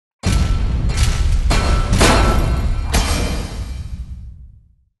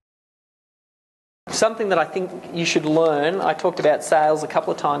Something that I think you should learn, I talked about sales a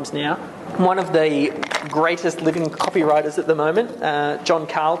couple of times now. One of the greatest living copywriters at the moment, John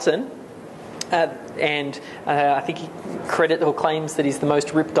Carlton, and I think he claims that he's the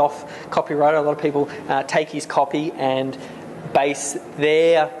most ripped off copywriter. A lot of people take his copy and base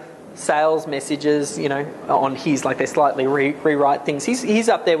their sales messages, on his, like they slightly rewrite things. He's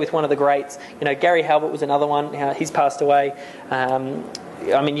up there with one of the greats. Gary Halbert was another one. He's passed away.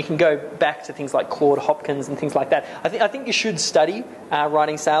 You can go back to things like Claude Hopkins and things like that. I think you should study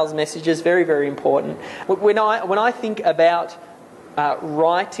writing sales messages. Very, very important. When I think about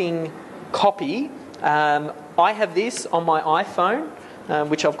writing copy, I have this on my iPhone,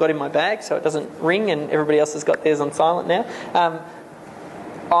 which I've got in my bag so it doesn't ring, and everybody else has got theirs on silent now.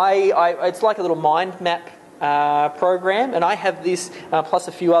 It's like a little mind map program, and I have this plus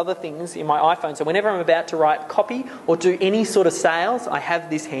a few other things in my iPhone. So whenever I'm about to write copy or do any sort of sales, I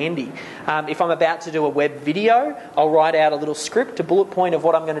have this handy. If I'm about to do a web video, I'll write out a little script, a bullet point of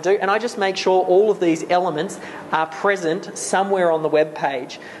what I'm going to do, and I just make sure all of these elements are present somewhere on the web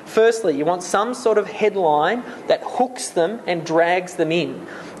page. Firstly, you want some sort of headline that hooks them and drags them in.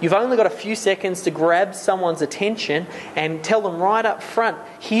 You've only got a few seconds to grab someone's attention and tell them right up front,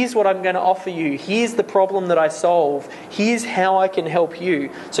 here's what I'm going to offer you, here's the problem that I solve, here's how I can help you.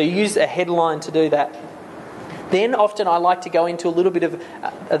 So you use a headline to do that. Then often I like to go into a little bit of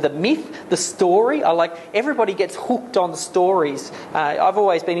the myth, the story. Everybody gets hooked on stories. I've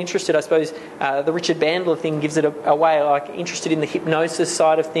always been interested, I suppose, the Richard Bandler thing gives it away, interested in the hypnosis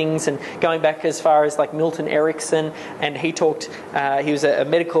side of things, and going back as far as like Milton Erickson, and he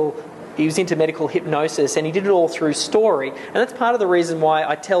was into medical hypnosis, and he did it all through story. And that's part of the reason why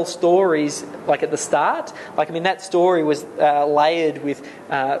I tell stories like at the start. That story was layered with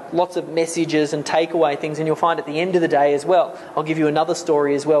lots of messages and takeaway things, and you'll find at the end of the day as well, I'll give you another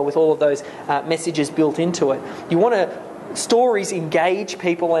story as well with all of those messages built into it. You want to stories engage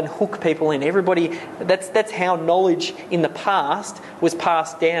people and hook people in. Everybody, that's how knowledge in the past was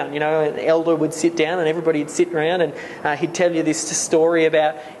passed down. An elder would sit down and everybody would sit around, and he'd tell you this story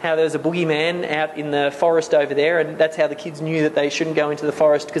about how there was a boogeyman out in the forest over there, and that's how the kids knew that they shouldn't go into the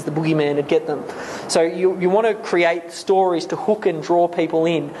forest, because the boogeyman would get them. So you want to create stories to hook and draw people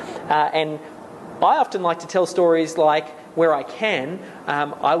in, and I often like to tell stories like, where I can,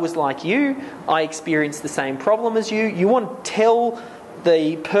 I was like you, I experienced the same problem as you. You want to tell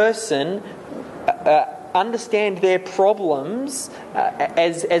the person, understand their problems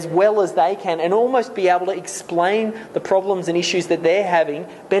as well as they can, and almost be able to explain the problems and issues that they're having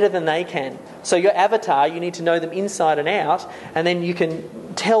better than they can. So your avatar, you need to know them inside and out, and then you can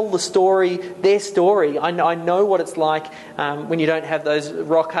tell the story, their story. I know what it's like when you don't have those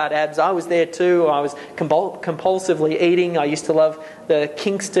rock hard abs. I was there too. I was compulsively eating. I used to love the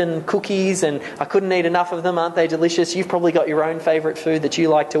Kingston cookies, and I couldn't eat enough of them. Aren't they delicious? You've probably got your own favourite food that you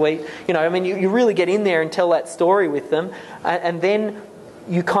like to eat. You really get in there and tell that story with them, and then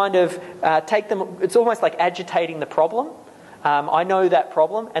you kind of take them. It's almost like agitating the problem. I know that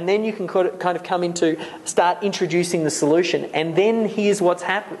problem, and then you can kind of come into start introducing the solution, and then here's what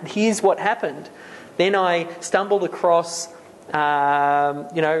happened. Then I stumbled across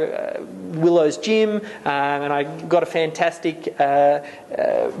Willow's gym, and I got a fantastic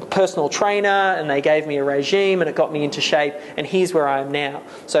personal trainer, and they gave me a regime, and it got me into shape, and here's where I am now.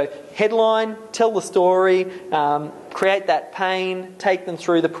 So headline, tell the story, create that pain, take them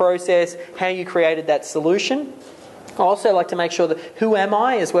through the process, how you created that solution. I also like to make sure that who am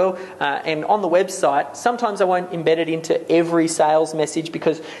I as well, and on the website sometimes I won't embed it into every sales message,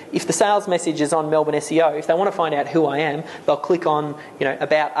 because if the sales message is on Melbourne SEO, if they want to find out who I am, they'll click on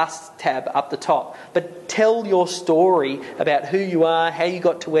About Us tab up the top. But tell your story about who you are, how you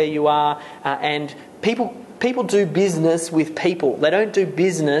got to where you are, and people do business with people. They don't do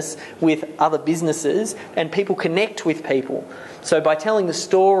business with other businesses, and people connect with people. So by telling the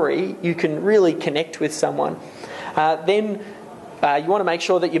story, you can really connect with someone. Then you want to make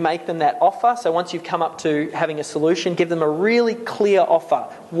sure that you make them that offer. So once you've come up to having a solution, give them a really clear offer.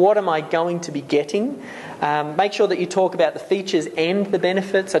 What am I going to be getting? Make sure that you talk about the features and the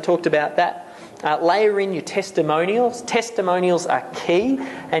benefits. I talked about that. Layer in your testimonials. Testimonials are key,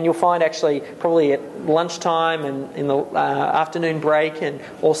 and you'll find actually probably at lunchtime and in the afternoon break, and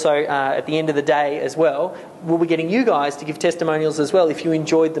also at the end of the day as well, we'll be getting you guys to give testimonials as well if you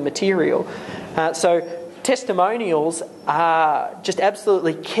enjoyed the material. So testimonials are just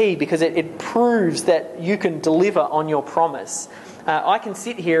absolutely key, because it proves that you can deliver on your promise. I can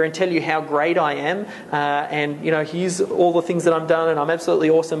sit here and tell you how great I am, and here's all the things that I've done, and I'm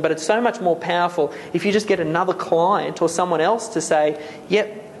absolutely awesome. But it's so much more powerful if you just get another client or someone else to say,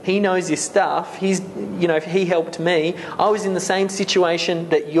 "Yep, He knows his stuff. He helped me. I was in the same situation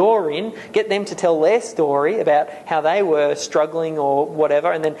that you're in. Get them to tell their story about how they were struggling or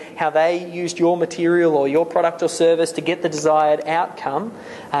whatever, and then how they used your material or your product or service to get the desired outcome,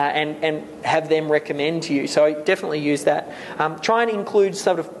 and have them recommend to you. So I definitely use that. Try and include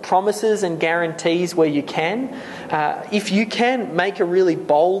sort of promises and guarantees where you can. If you can make a really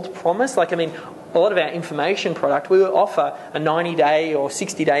bold promise, a lot of our information product, we will offer a 90-day or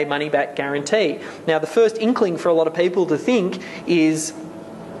 60-day money-back guarantee. Now, the first inkling for a lot of people to think is,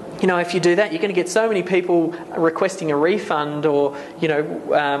 if you do that, you're going to get so many people requesting a refund, or,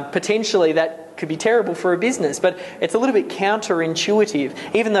 potentially that could be terrible for a business. But it's a little bit counterintuitive.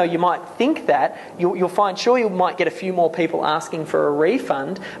 Even though you might think that, you'll find, sure, you might get a few more people asking for a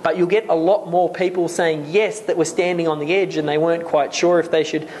refund, but you'll get a lot more people saying yes that were standing on the edge and they weren't quite sure if they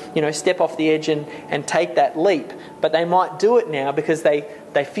should, step off the edge and take that leap. But they might do it now because they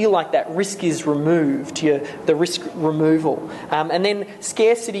feel like that risk is removed, the risk removal. And then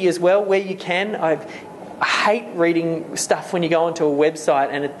scarcity as well, where you can. I hate reading stuff when you go onto a website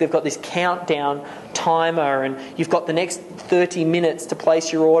and they've got this countdown timer and you've got the next 30 minutes to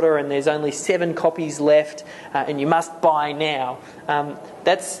place your order and there's only 7 copies left and you must buy now.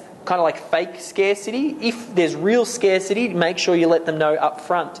 That's kind of like fake scarcity. If there's real scarcity, make sure you let them know up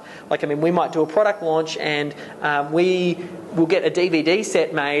front. We might do a product launch and we will get a DVD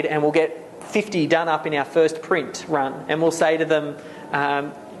set made and we'll get 50 done up in our first print run, and we'll say to them,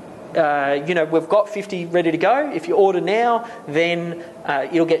 we've got 50 ready to go. If you order now, then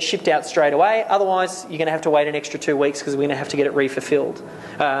it'll get shipped out straight away. Otherwise, you're going to have to wait an extra 2 weeks because we're going to have to get it refulfilled,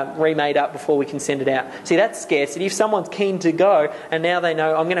 remade up before we can send it out. See, that's scarcity. If someone's keen to go and now they know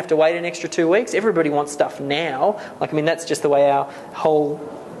I'm going to have to wait an extra 2 weeks, everybody wants stuff now. That's just the way our whole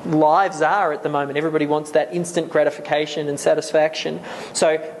lives are at the moment. Everybody wants that instant gratification and satisfaction.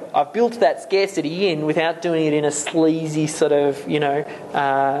 So I've built that scarcity in without doing it in a sleazy sort of,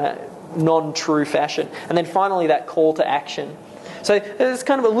 non-true fashion. And then finally, that call to action. So it's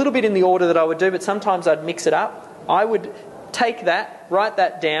kind of a little bit in the order that I would do, but sometimes I'd mix it up. I would take that, write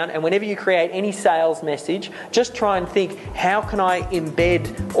that down, and whenever you create any sales message, just try and think, how can I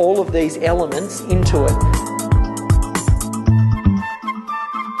embed all of these elements into it?